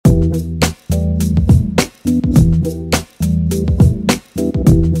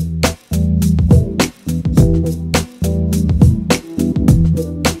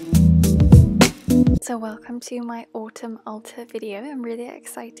to my autumn altar video. I'm really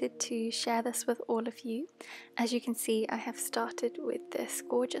excited to share this with all of you. As you can see, I have started with this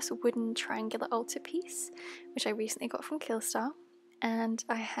gorgeous wooden triangular altar piece, which I recently got from Killstar. And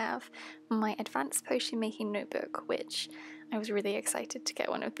I have my advanced potion making notebook, which I was really excited to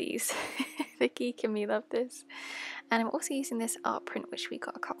get one of these. The geek in me loved this. And I'm also using this art print which we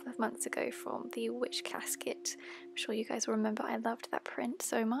got a couple of months ago from the Witch Casket. I'm sure you guys will remember I loved that print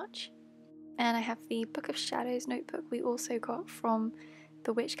so much. And I have the Book of Shadows notebook we also got from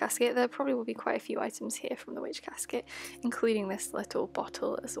the Witch Casket. There probably will be quite a few items here from the Witch Casket, including this little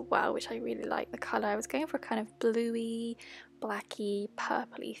bottle as well, which I really like the colour. I was going for a kind of bluey, blacky,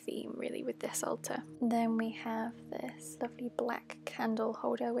 purpley theme really with this altar. Then we have this lovely black candle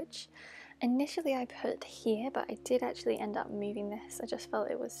holder, which initially I put here, but I did actually end up moving this. I just felt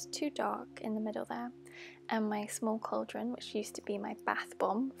it was too dark in the middle there. And my small cauldron, which used to be my bath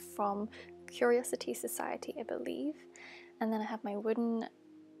bomb from Curiosity Society, I believe. And then I have my wooden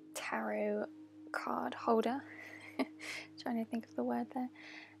tarot card holder. Trying to think of the word there.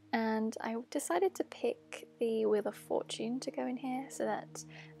 And I decided to pick the Wheel of Fortune to go in here so that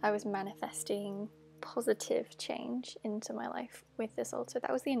I was manifesting positive change into my life with this altar.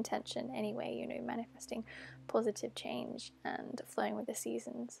 That was the intention anyway, you know, manifesting positive change and flowing with the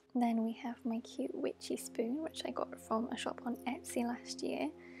seasons. Then we have my cute witchy spoon, which I got from a shop on Etsy last year.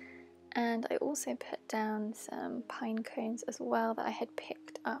 And I also put down some pine cones as well that I had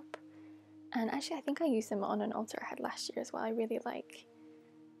picked up. And actually I think I used them on an altar I had last year as well. I really like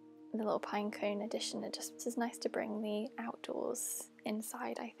the little pine cone addition. It just is nice to bring the outdoors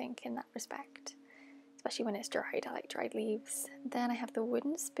inside, I think, in that respect. Especially when it's dried. I like dried leaves. Then I have the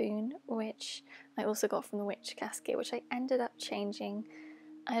wooden spoon, which I also got from the Witch Casket, which I ended up changing.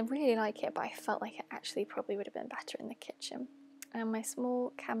 I really like it, but I felt like it actually probably would have been better in the kitchen. And my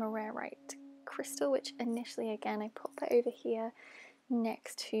small camerarite crystal, which initially, again, I put that over here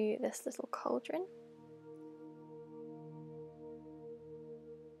next to this little cauldron.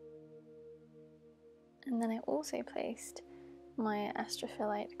 And then I also placed my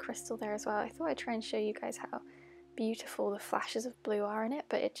astrophyllite crystal there as well. I thought I'd try and show you guys how beautiful the flashes of blue are in it,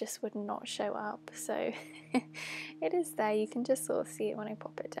 but it just would not show up. So it is there. You can just sort of see it when I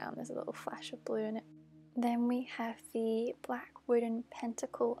pop it down. There's a little flash of blue in it. Then we have the black wooden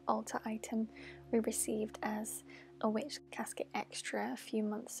pentacle altar item we received as a Witch Casket extra a few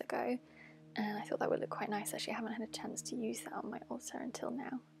months ago, and I thought that would look quite nice. Actually, I haven't had a chance to use that on my altar until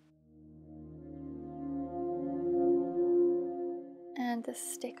now. And the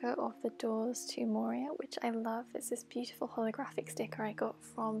sticker of the doors to Moria, which I love. It's this beautiful holographic sticker I got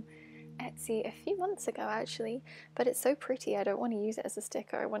from Etsy a few months ago actually, but it's so pretty. I don't want to use it as a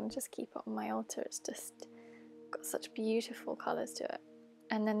sticker. I want to just keep it on my altar. It's just got such beautiful colours to it.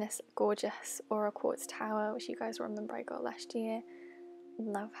 And then this gorgeous Aura Quartz tower, which you guys will remember I got last year.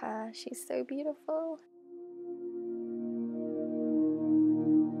 Love her. She's so beautiful.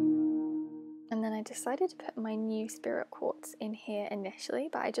 And then I decided to put my new spirit quartz in here initially,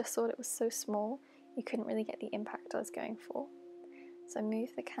 but I just thought it was so small you couldn't really get the impact I was going for. So I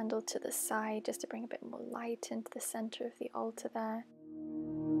moved the candle to the side just to bring a bit more light into the centre of the altar there.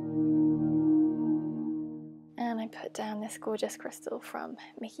 And I put down this gorgeous crystal from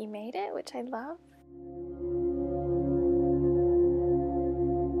Mickey Made It, which I love.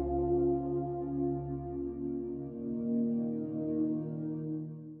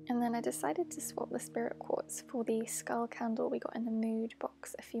 And then I decided to swap the spirit quartz for the skull candle we got in the mood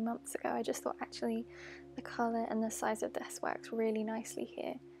box a few months ago. I just thought actually the colour and the size of this works really nicely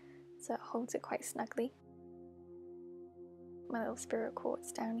here, so it holds it quite snugly. My little spirit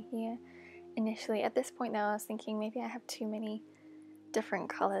quartz down here. Initially, at this point though, I was thinking maybe I have too many different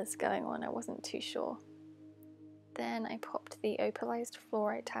colours going on. I wasn't too sure. Then I popped the opalized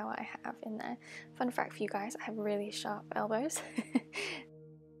fluorite tower I have in there. Fun fact for you guys, I have really sharp elbows.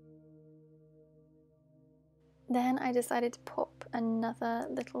 Then I decided to pop another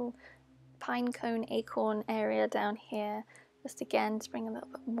little pine cone acorn area down here, just again to bring a little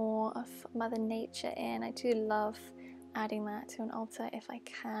bit more of Mother Nature in. I do love adding that to an altar if I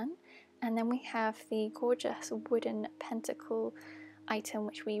can. And then we have the gorgeous wooden pentacle item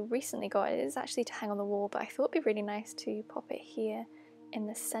which we recently got. It is actually to hang on the wall, but I thought it'd be really nice to pop it here in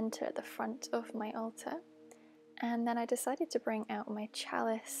the centre at the front of my altar. And then I decided to bring out my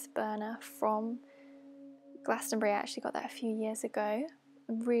chalice burner from Glastonbury. I actually got that a few years ago. I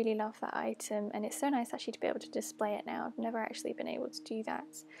really love that item, and it's so nice actually to be able to display it now. I've never actually been able to do that.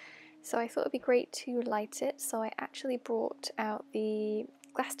 So I thought it'd be great to light it, so I actually brought out the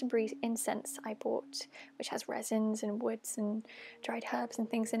Glastonbury incense I bought, which has resins and woods and dried herbs and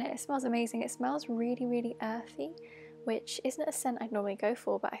things in it. It smells amazing. It smells really, really earthy, which isn't a scent I'd normally go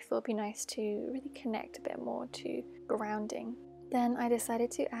for, but I thought it'd be nice to really connect a bit more to grounding. Then I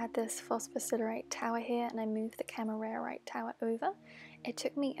decided to add this phosphosilurite tower here, and I moved the camerarite tower over. It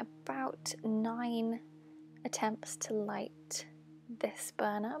took me about 9 attempts to light this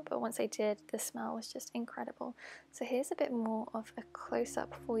burner, but once I did, the smell was just incredible. So here's a bit more of a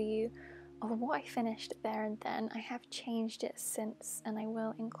close-up for you of what I finished there and then. I have changed it since, and I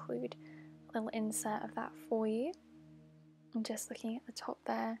will include a little insert of that for you. I'm just looking at the top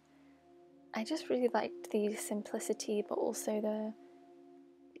there. I just really liked the simplicity, but also the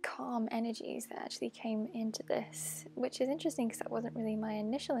calm energies that actually came into this, which is interesting because that wasn't really my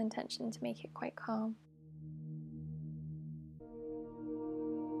initial intention, to make it quite calm.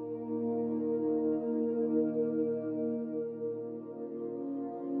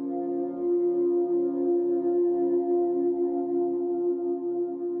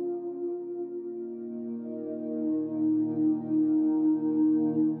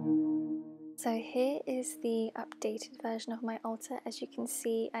 So here is the updated version of my altar. As you can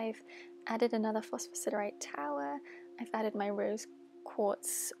see, I've added another phosphosilurite tower, I've added my rose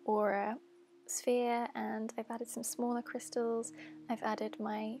quartz aura sphere, and I've added some smaller crystals. I've added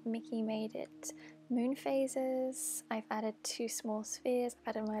my Mickey Made It moon phases, I've added 2 small spheres,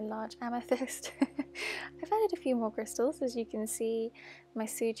 I've added my large amethyst. I've added a few more crystals, as you can see, my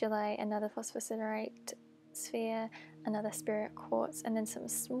sugilite, another phosphosilurite sphere, another spirit quartz, and then some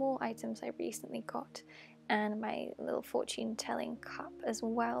small items I recently got, and my little fortune telling cup as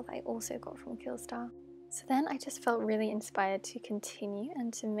well that I also got from Killstar. So then I just felt really inspired to continue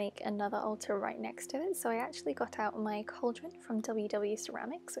and to make another altar right next to it. So I actually got out my cauldron from WW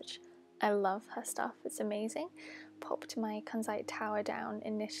Ceramics, which I love her stuff, it's amazing. Popped my kunzite tower down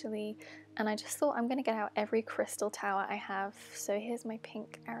initially, and I just thought I'm going to get out every crystal tower I have. So here's my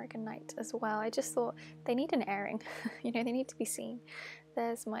pink aragonite as well. I just thought they need an airing, you know, they need to be seen.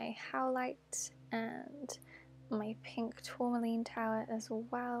 There's my howlite and my pink tourmaline tower as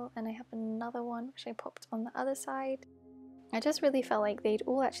well, and I have another one which I popped on the other side. I just really felt like they'd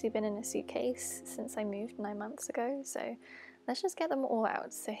all actually been in a suitcase since I moved 9 months ago, so let's just get them all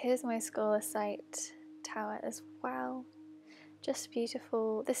out. So here's my scolasite tower as well. Just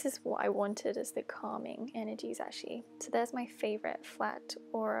beautiful. This is what I wanted as the calming energies actually. So there's my favourite flat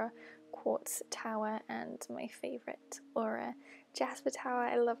aura quartz tower and my favourite aura jasper tower.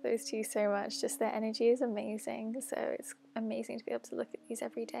 I love those two so much, just their energy is amazing, so it's amazing to be able to look at these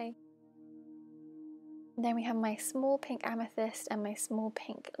every day. And then we have my small pink amethyst and my small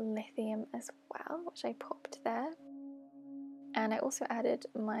pink lithium as well, which I popped there. And I also added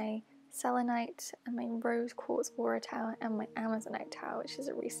my selenite and my rose quartz aura tower and my amazonite tower, which is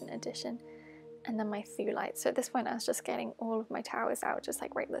a recent addition, and then my thulite. So at this point I was just getting all of my towers out, just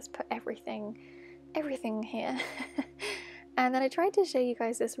like, right, let's put everything here. And then I tried to show you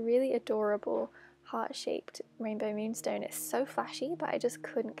guys this really adorable heart-shaped rainbow moonstone. It's so flashy, but I just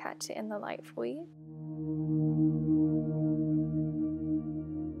couldn't catch it in the light for you.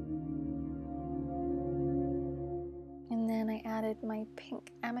 And then I added my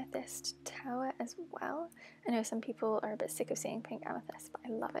pink amethyst tower as well. I know some people are a bit sick of seeing pink amethyst, but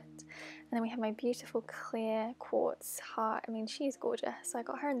I love it. And then we have my beautiful clear quartz heart. I mean, she's gorgeous. So I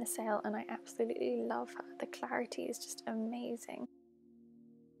got her in the sale and I absolutely love her. The clarity is just amazing.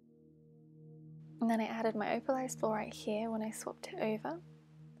 And then I added my opalized fluorite here when I swapped it over.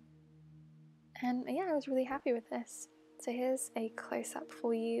 And yeah, I was really happy with this. So here's a close-up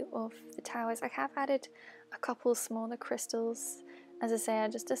for you of the towers. I have added a couple smaller crystals. As I say, I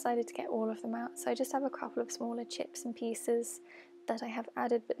just decided to get all of them out. So I just have a couple of smaller chips and pieces that I have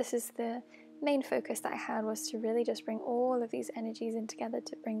added, but this is the main focus that I had, was to really just bring all of these energies in together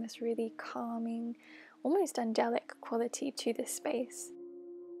to bring this really calming, almost angelic quality to this space,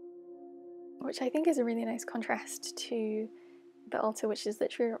 which I think is a really nice contrast to the altar, which is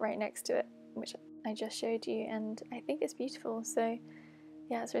literally right next to it, which I just showed you, and I think it's beautiful. So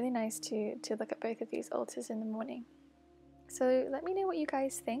yeah, it's really nice to look at both of these altars in the morning. So let me know what you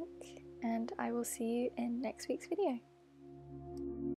guys think, and I will see you in next week's video.